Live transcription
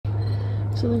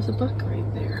So there's a buck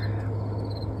right there,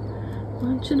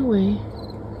 munching away.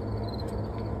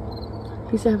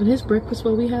 He's having his breakfast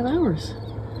while we have ours.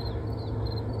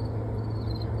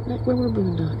 Right where we're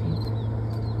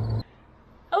boondocking.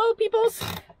 Hello, peoples.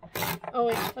 Oh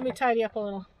wait, let me tidy up a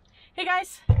little. Hey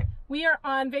guys, we are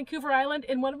on Vancouver Island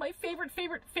in one of my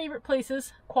favorite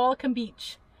places, Qualicum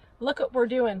Beach. Look what we're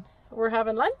doing. We're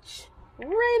having lunch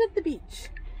right at the beach.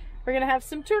 We're gonna have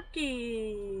some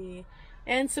turkey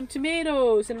and some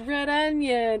tomatoes and red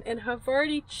onion and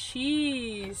Havarti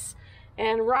cheese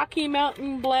and Rocky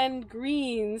Mountain blend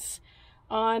greens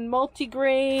on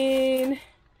multi-grain,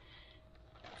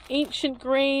 ancient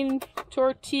grain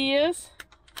tortillas.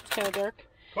 It's kind of dark.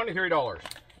 $23.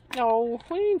 No, what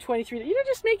do you mean 23? You're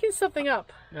just making something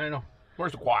up. Yeah, I know.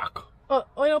 Where's the guac? Oh,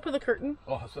 I open the curtain.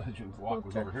 Oh, I thought the guac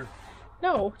was over here.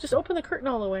 No, just open the curtain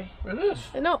all the way. It is.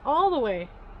 No, all the way.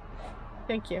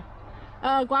 Thank you.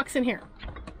 Guac's in here.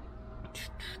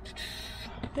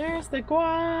 There's the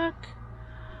guac.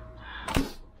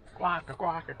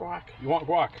 Guac. You want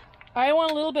guac? I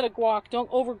want a little bit of guac. Don't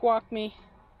over guac me.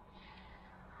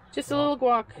 Just a little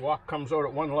guac. Guac comes out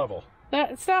at one level.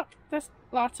 That's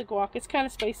lots of guac. It's kind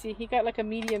of spicy. He got like a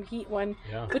medium heat one,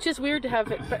 yeah. Which is weird to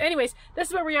have it. But anyways, this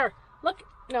is where we are. Look.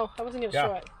 No, I wasn't going to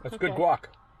show it. That's good guac.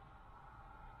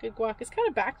 Good guac. It's kind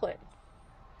of backlit.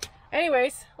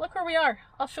 Anyways, look where we are.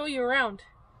 I'll show you around.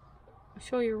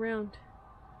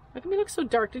 Look at me, look so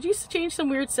dark. Did you change some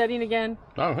weird setting again?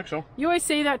 I don't think so. You always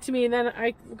say that to me, and then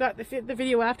I got the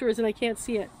video afterwards, and I can't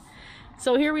see it.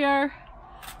 So here we are,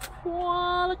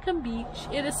 Qualicum Beach.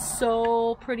 It is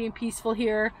so pretty and peaceful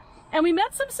here. And we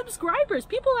met some subscribers.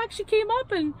 People actually came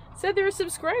up and said they were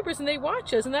subscribers, and they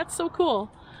watch us, and that's so cool.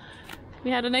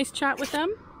 We had a nice chat with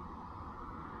them.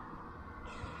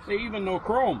 They even know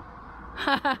Chrome.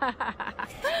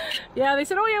 Yeah, they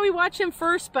said, oh yeah, we watch him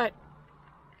first, but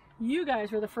you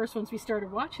guys were the first ones we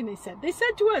started watching, they said. They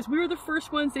said to us, we were the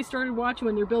first ones they started watching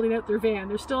when they're building out their van.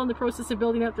 They're still in the process of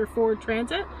building out their Ford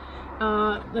Transit.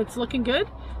 That's looking good,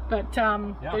 but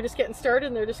they're just getting started,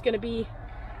 and they're just going to be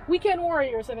weekend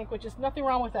warriors, I think, which is nothing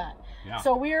wrong with that. Yeah.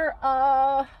 So we're,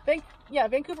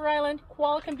 Vancouver Island,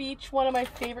 Qualicum Beach, one of my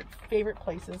favorite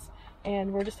places.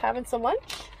 And we're just having some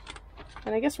lunch.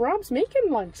 And I guess Rob's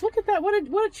making lunch. Look at that. What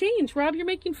a change. Rob, you're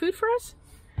making food for us?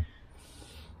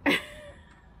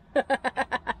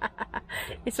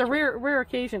 It's a rare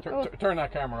occasion. Turn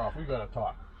that camera off. We gotta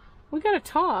talk. We gotta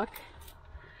talk?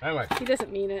 Anyway. He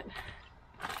doesn't mean it.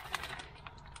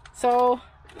 So,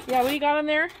 yeah, what do you got in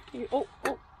there? Oh,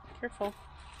 careful.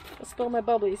 Let's spill my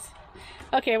bubblies.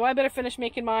 Okay, well, I better finish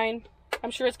making mine. I'm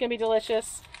sure it's gonna be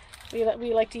delicious. We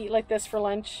like to eat like this for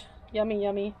lunch. Yummy,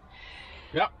 yummy.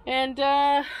 Yeah. And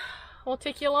we'll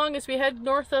take you along as we head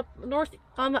north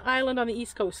on the island on the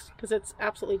east coast, because it's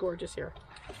absolutely gorgeous here.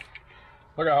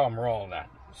 Look at how I'm rolling that.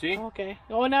 See? Okay.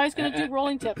 Oh, now he's going to do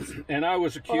rolling tips. And I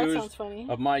was accused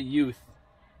of my youth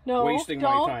wasting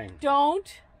my time.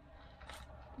 Don't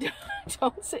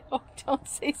say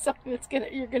something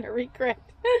you're gonna regret.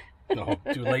 No,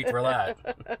 too late for that.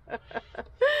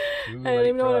 I don't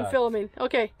even know what I'm filming.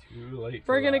 Okay. Too late.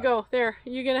 We're gonna go there.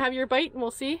 You're gonna have your bite, and we'll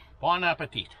see. Bon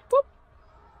appetit. Whoop.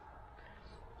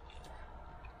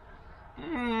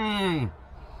 Mmm.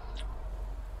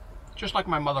 Just like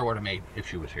my mother would have made if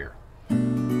she was here.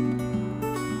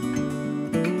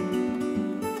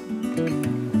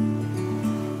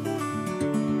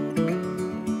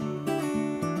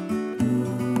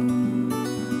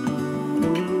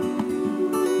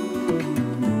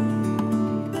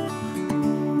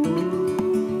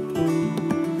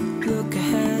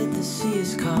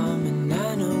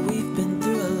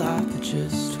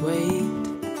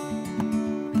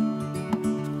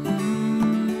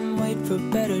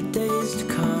 Better days to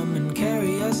come and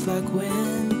carry us like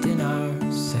wind in our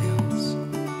sails.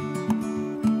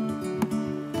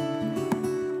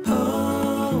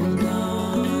 Hold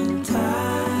on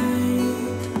tight,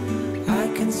 I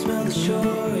can smell the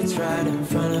shore, it's right in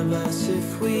front of us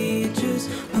if we just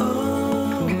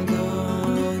hold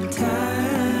on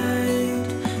tight.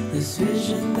 This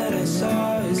vision that I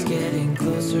saw is getting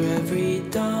closer every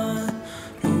dawn.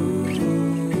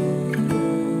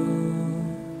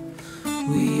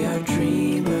 We are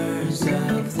dreamers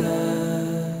of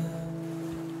the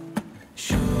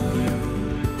shore.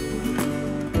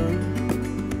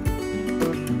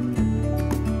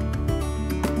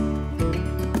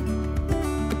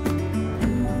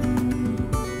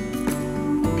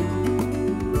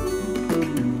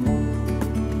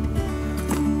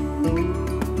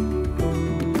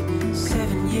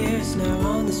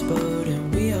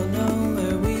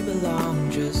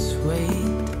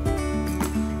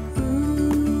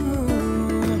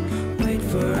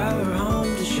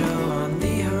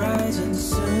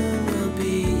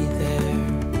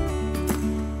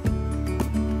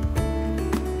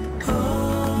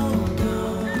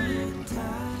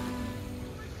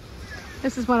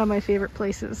 is one of my favorite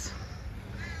places.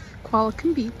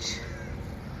 Qualicum Beach,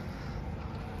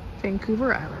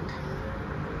 Vancouver Island.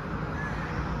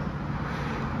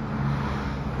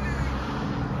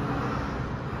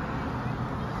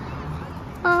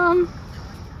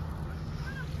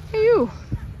 Hey you.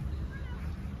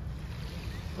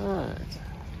 Alright.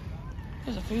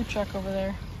 There's a food truck over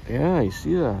there. Yeah, I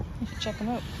see that. You should check them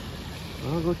out.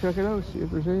 I'll go check it out, see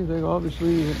if there's anything.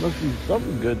 Obviously, it must be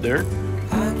something good there.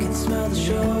 I can smell the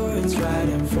shore, it's right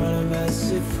in front of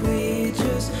us if we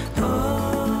just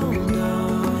hold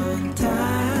on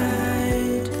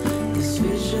tight. This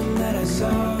vision that I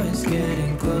saw is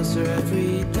getting closer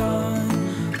every dawn.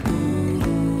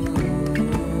 Ooh,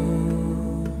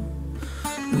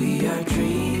 we are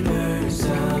dreamers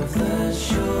of the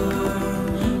shore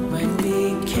when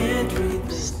we can't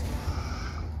reach.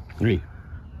 3.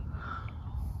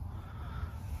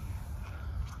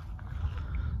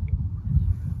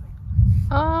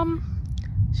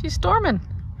 She's storming.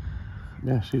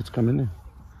 Yeah, see, it's coming in.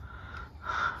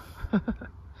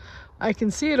 I can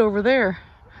see it over there.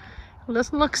 It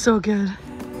doesn't look so good.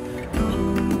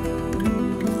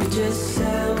 We just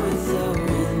sail with the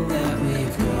wind that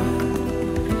we've got,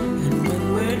 and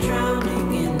when we're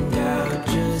drowning in doubt,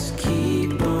 just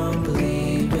keep on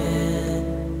believing.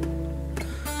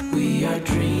 We are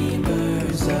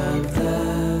dreamers of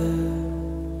the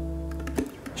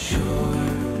shore.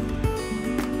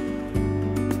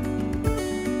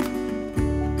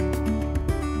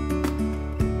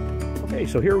 Okay,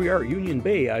 so here we are at Union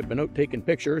Bay. I've been out taking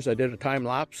pictures. I did a time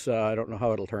lapse. I don't know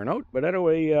how it'll turn out, but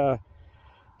anyway,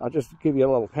 I'll just give you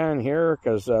a little pan here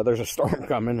because there's a storm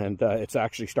coming, and it's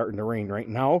actually starting to rain right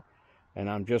now. And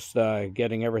I'm just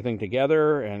getting everything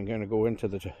together and going to go into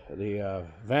the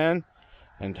van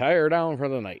and tie her down for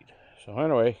the night. So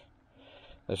anyway,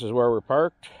 this is where we're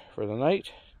parked for the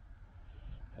night,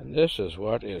 and this is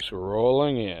what is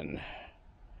rolling in.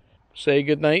 Say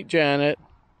goodnight, Janet.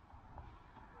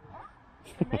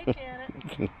 Good night, Janet. I'm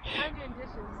doing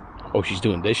dishes. Oh, she's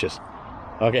doing dishes.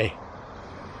 Okay.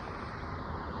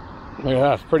 Look at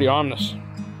that, it's pretty ominous.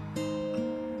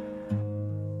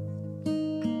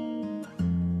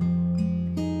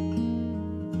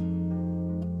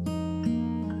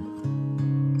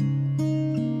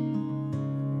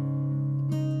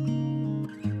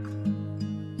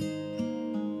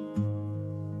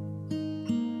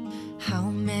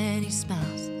 How many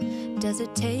smiles does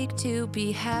it take to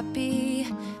be happy?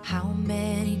 How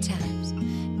many times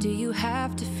do you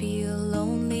have to feel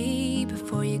lonely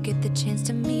before you get the chance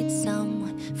to meet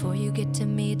someone, before you get to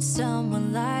meet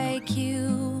someone like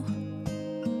you?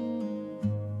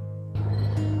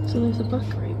 So there's a buck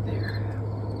right there,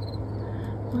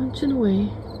 munching away.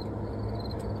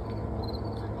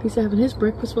 He's having his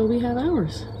breakfast while we have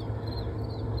ours.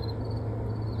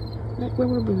 Like where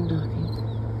we're boondocking.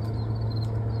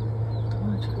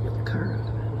 I'm trying to get the car out of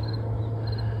it.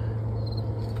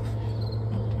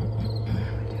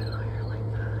 Get it out here like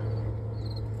that.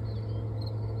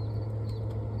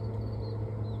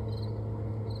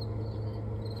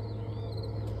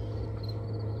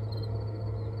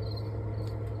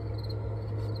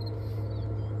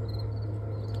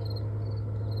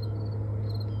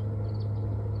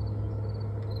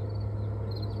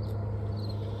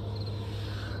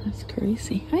 That's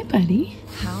crazy. Hi, buddy.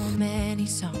 How many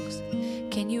songs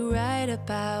can you write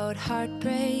about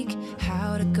heartbreak?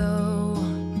 How to go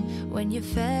on when you're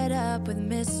fed up with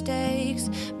mistakes?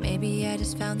 Maybe I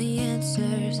just found the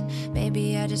answers.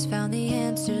 Maybe I just found the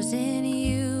answers in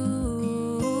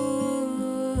you.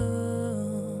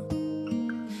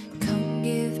 Come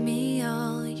give me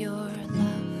all your love.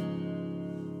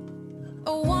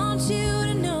 I want you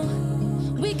to know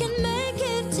we can make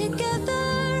it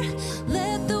together.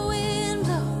 Let the wind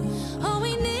blow. All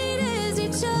we need is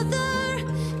each other.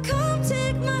 Come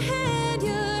take my hand.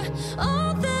 You're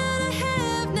all that I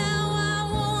have now. I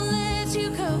won't let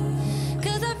you go,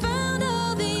 'cause I found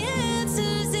all the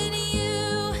answers in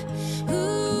you.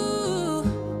 Ooh,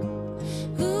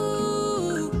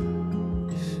 ooh,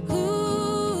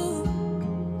 ooh,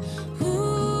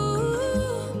 ooh,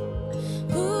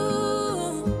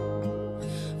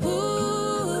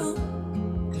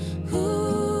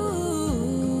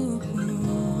 ooh.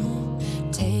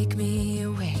 Take me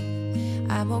away.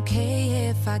 I'm okay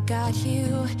if I got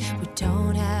you. We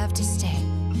don't have to stay.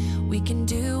 We can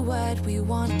do what we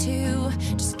want to.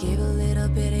 Just give a little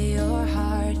bit of your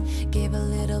heart. Give a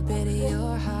little bit of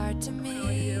your heart to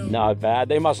me. Not bad.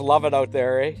 They must love it out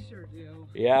there, eh? Sure do.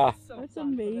 Yeah. That's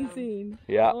amazing.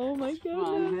 Yeah. Oh my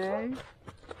goodness.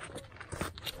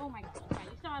 Oh my god, you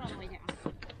saw it on the way down.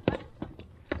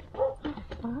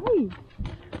 Hi.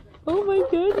 Oh my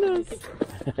goodness.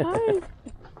 Hi.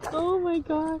 Oh my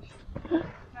gosh. You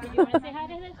want to say hi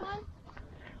to this one?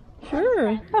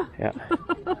 Sure. Yeah.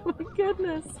 Oh my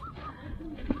goodness.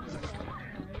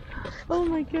 Oh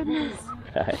my goodness.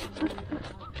 Hi.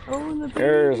 Oh, and the baby.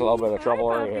 There's a little bit of trouble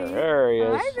right here. There he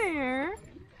is. Hi there.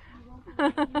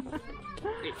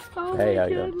 Oh Hey, how my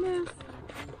you doing? goodness.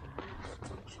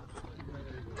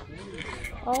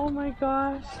 Oh my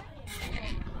gosh.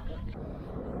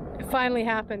 It finally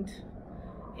happened.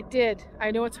 It did.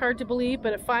 I know it's hard to believe,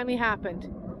 but it finally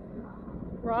happened.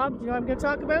 Rob, you know what I'm going to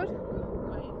talk about?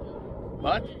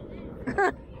 What?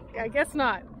 I guess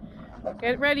not.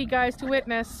 Get ready, guys, to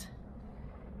witness.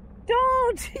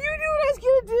 Don't! You knew what I was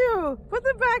going to do! Put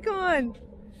them back on!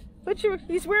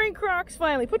 He's wearing Crocs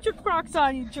finally. Put your Crocs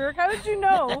on, you jerk. How did you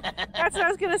know? That's what I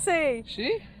was going to say.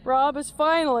 See? Rob is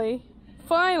finally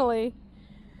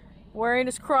wearing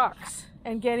his Crocs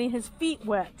and getting his feet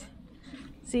wet.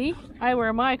 See? I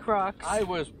wear my Crocs. I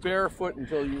was barefoot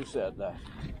until you said that.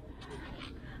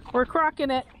 We're crocking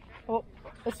it. Oh,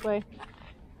 this way.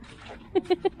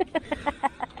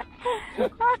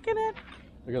 Crocking it.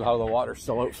 Look at how the water's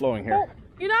still outflowing here. Oh,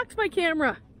 you knocked my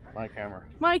camera. My camera.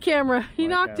 My camera. He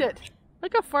My knocked camera. it.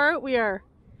 Look how far out we are.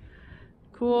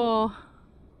 Cool.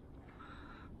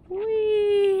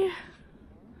 Whee.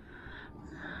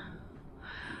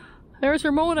 There's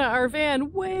Ramona, our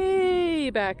van, way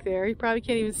back there. You probably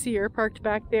can't even see her, parked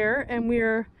back there. And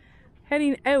we're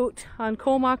heading out on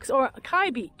Comox, or Kai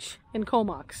Beach in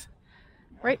Comox.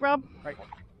 Right, Rob? Right.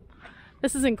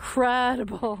 This is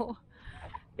incredible.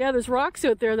 Yeah, there's rocks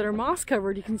out there that are moss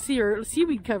covered. You can see, or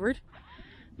seaweed covered.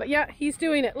 But yeah, he's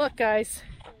doing it. Look, guys.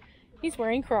 He's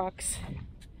wearing Crocs.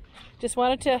 Just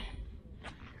wanted to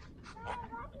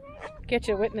get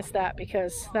you to witness that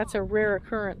because that's a rare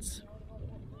occurrence.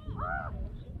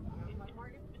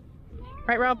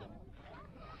 Right, Rob?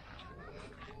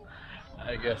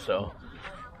 I guess so.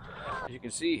 As you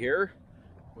can see here,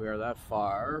 we are that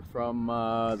far from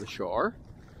the shore.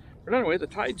 But anyway, the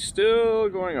tide's still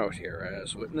going out here,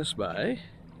 as witnessed by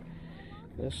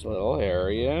this little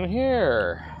area in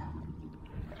here.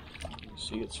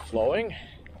 See, it's flowing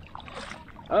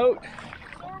out,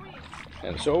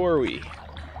 and so are we.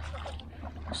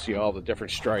 See all the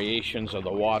different striations of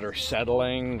the water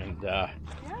settling and the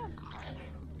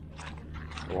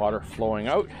water flowing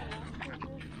out.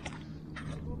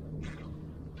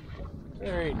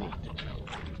 Very neat.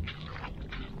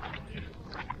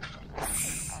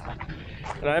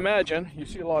 And I imagine you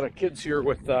see a lot of kids here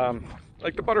with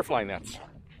like the butterfly nets,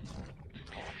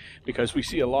 because we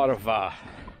see a lot of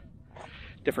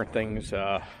different things,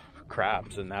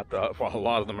 crabs and that. Well, a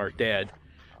lot of them are dead.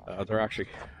 They're actually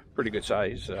pretty good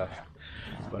size,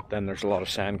 but then there's a lot of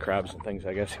sand crabs and things,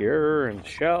 I guess, here, and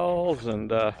shells,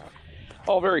 and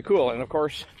all very cool. And of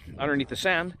course, underneath the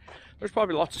sand, there's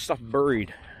probably lots of stuff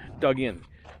buried, dug in,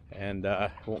 and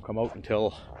it won't come out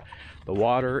until the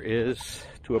water is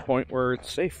to a point where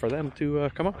it's safe for them to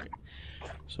come out.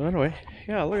 So anyway,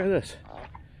 yeah, look at this.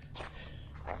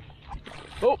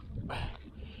 Oh,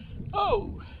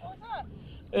 oh,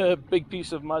 a big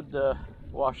piece of mud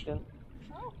washed in,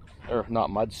 or not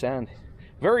mud, sand.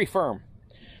 Very firm,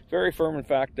 very firm. In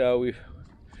fact, we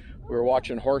were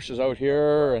watching horses out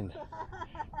here, and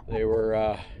they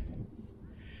were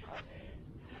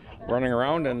running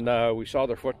around, and we saw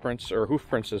their footprints or hoof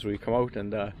prints as we come out,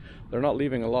 and they're not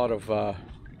leaving a lot of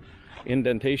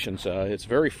indentations. It's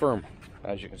very firm,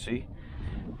 as you can see.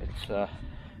 It's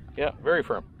yeah, very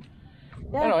firm.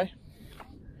 Yeah. Anyway,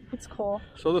 It's cool.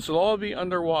 so this will all be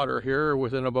underwater here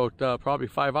within about probably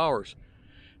 5 hours,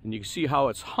 and you can see how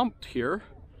it's humped here.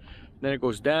 Then it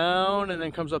goes down and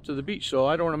then comes up to the beach. So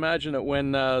I don't imagine that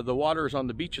when the water is on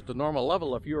the beach at the normal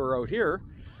level, if you were out here,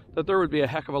 that there would be a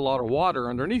heck of a lot of water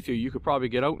underneath you. You could probably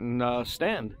get out and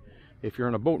stand if you're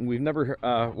in a boat. And we've never,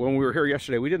 when we were here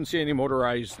yesterday, we didn't see any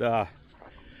motorized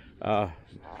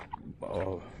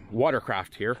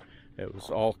watercraft here. It was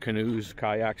all canoes,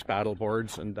 kayaks, paddle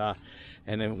boards, and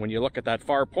then when you look at that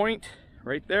far point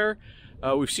right there,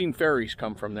 we've seen ferries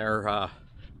come from there.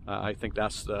 I think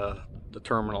that's the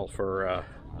terminal for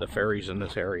the ferries in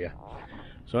this area.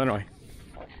 So anyway,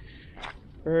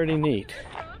 pretty neat.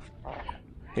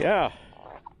 Yeah.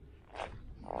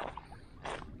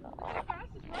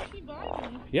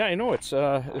 Yeah, I know, it's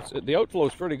the outflow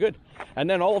is pretty good, and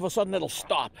then all of a sudden it'll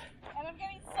stop. And I'm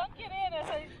getting sunken in as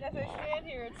I stand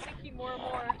here. It's sinking more and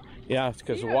more. Yeah, it's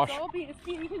because the Yeah, wash. it's all you can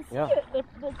see Yeah. it.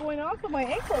 They're going off of my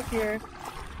ankles here.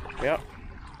 Yeah.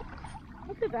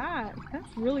 Look at that.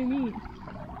 That's really neat.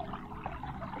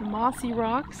 Mossy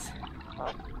rocks.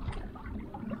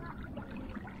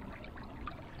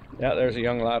 Yeah, there's a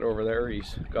young lad over there.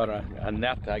 He's got a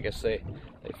net. I guess they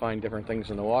They find different things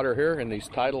in the water here in these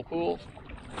tidal pools.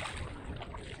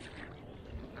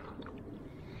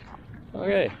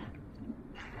 Okay.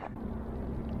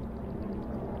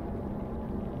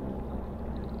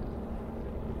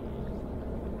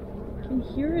 I can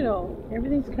hear it all.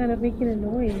 Everything's kind of making a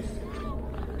noise.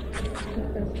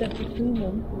 I've step between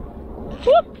them.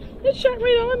 Whoop! It shot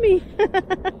right on me.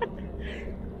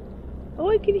 Oh,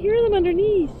 I can hear them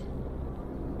underneath.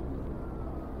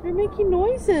 They're making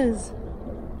noises.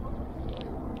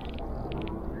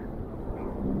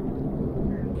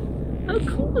 How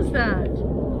cool is that? I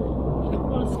don't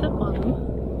want to step on them.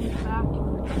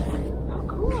 How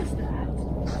cool is that?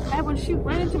 I had one shoot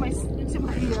right into my shoes.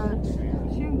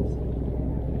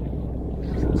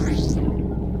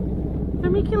 They're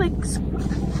making like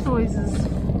noises.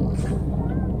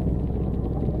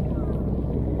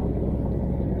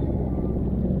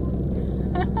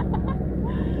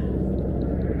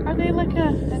 Are they like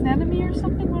an enemy or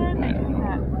something? What are they doing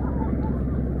that?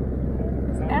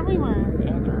 It's everywhere.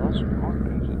 Yeah, there are also all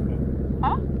kinds of them.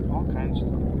 Huh? All kinds of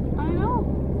them. I know.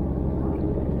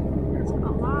 It's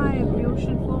alive, the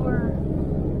ocean floor.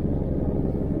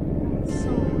 It's so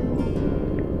cool.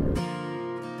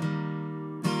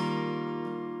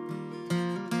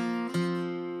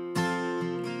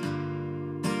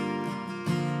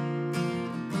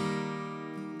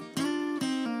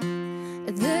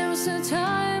 There was a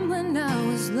time when I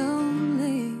was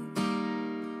lonely.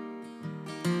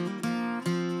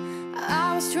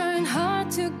 I was trying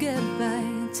hard to get by,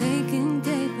 taking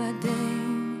day by day.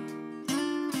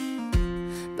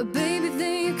 But baby,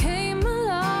 then you came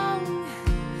along.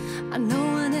 I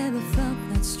know I never felt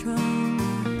that strong.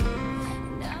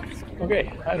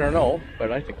 Okay, I don't know,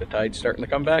 but I think the tide's starting to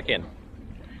come back in.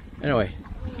 Anyway,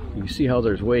 you can see how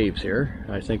there's waves here.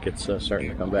 I think it's starting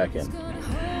to come back in.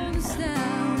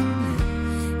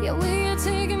 Yeah, we are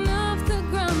taking off the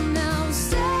ground now.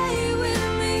 Stay with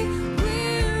me.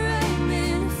 We're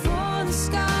aiming for the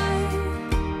sky.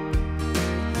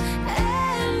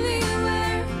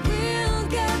 Anywhere, we'll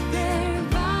get there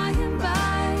by and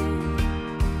by.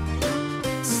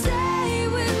 Stay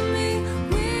with me.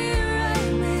 We're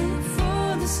aiming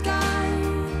for the sky.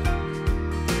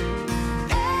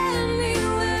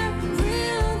 Anywhere,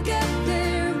 we'll get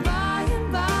there by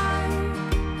and by.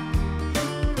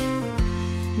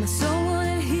 My soul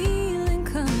wanted healing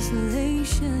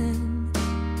consolation.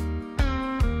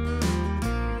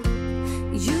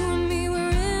 You and me were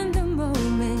in the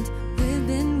moment we've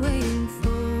been waiting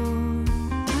for.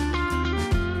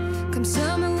 Come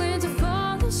summer, winter,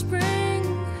 fall, or spring,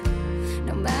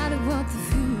 no matter what the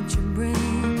future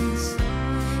brings,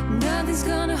 nothing's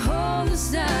gonna hold us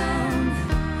down,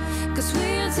 'cause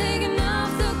we are taking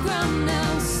off the ground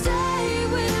now. Stay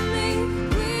with me.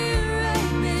 We're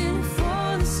aiming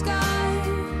for the sky.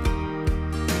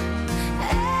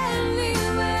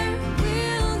 Anywhere,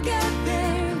 we'll get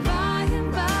there by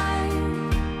and by.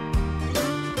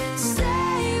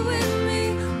 Stay with me.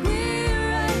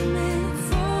 We're aiming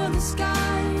for the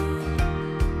sky.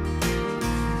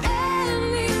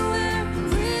 Anywhere,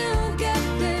 we'll get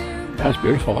there. That's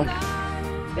beautiful.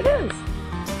 It is.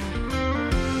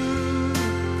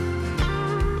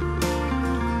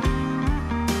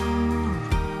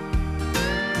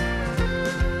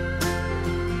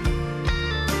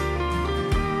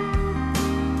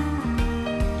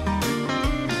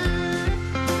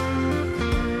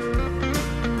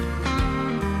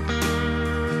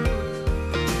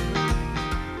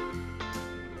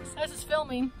 Says it's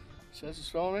filming. Says it's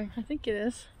filming? I think it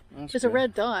is. That's There's a good.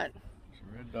 red dot. It's a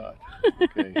red dot.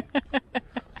 Okay.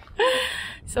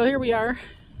 So here we are.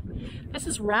 This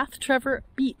is Rathtrevor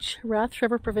Beach,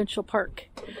 Rathtrevor Provincial Park.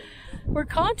 We're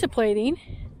contemplating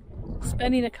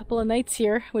spending a couple of nights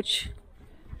here, which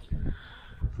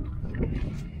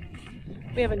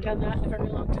we haven't done that in a very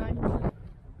long time.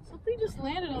 Something just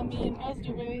landed on me and buzzed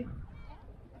away.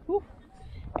 Whew.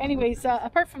 Anyways,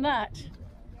 apart from that,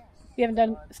 we haven't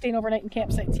done staying overnight in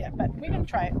campsites yet, but we're going to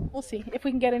try it. We'll see if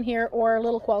we can get in here or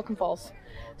Little Qualicum Falls.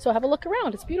 So have a look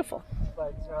around. It's beautiful.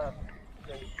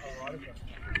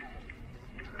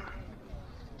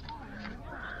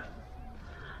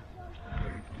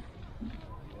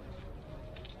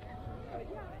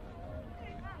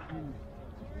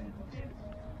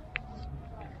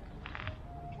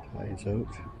 Tide's out,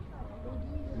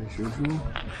 as usual.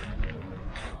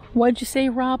 What'd you say,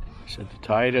 Rob? I said the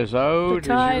tide is out. The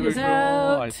tide as is usual.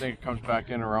 out. I think it comes back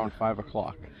in around 5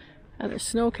 o'clock. And there's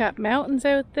snow-capped mountains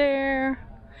out there.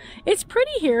 It's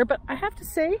pretty here, but I have to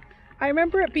say, I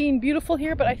remember it being beautiful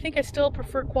here, but I think I still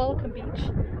prefer Qualicum Beach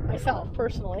myself,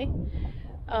 personally.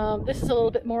 This is a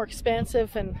little bit more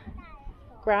expansive and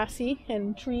grassy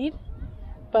and treed.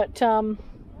 But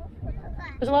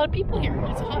there's a lot of people here.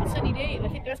 It's a hot, sunny day, and I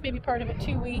think that's maybe part of it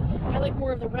too. I like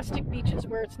more of the rustic beaches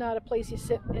where it's not a place you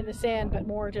sit in the sand, but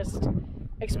more just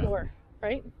explore,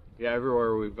 right? Yeah,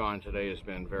 everywhere we've gone today has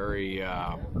been very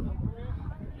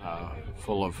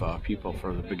full of people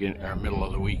for the middle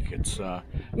of the week. It's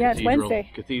it's Wednesday.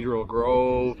 Cathedral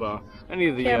Grove, any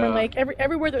of the Cameron Lake,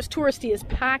 everywhere that's touristy is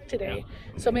packed today.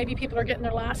 Yeah. So maybe people are getting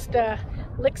their last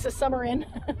licks of summer in,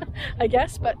 I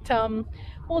guess. But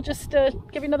we'll just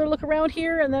give you another look around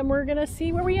here, and then we're gonna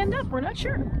see where we end up. We're not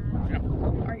sure. Yeah.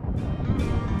 All right.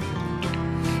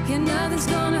 Yeah, nothing's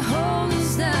gonna hold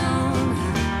us down,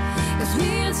 'cause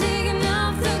we are taking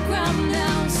off the ground.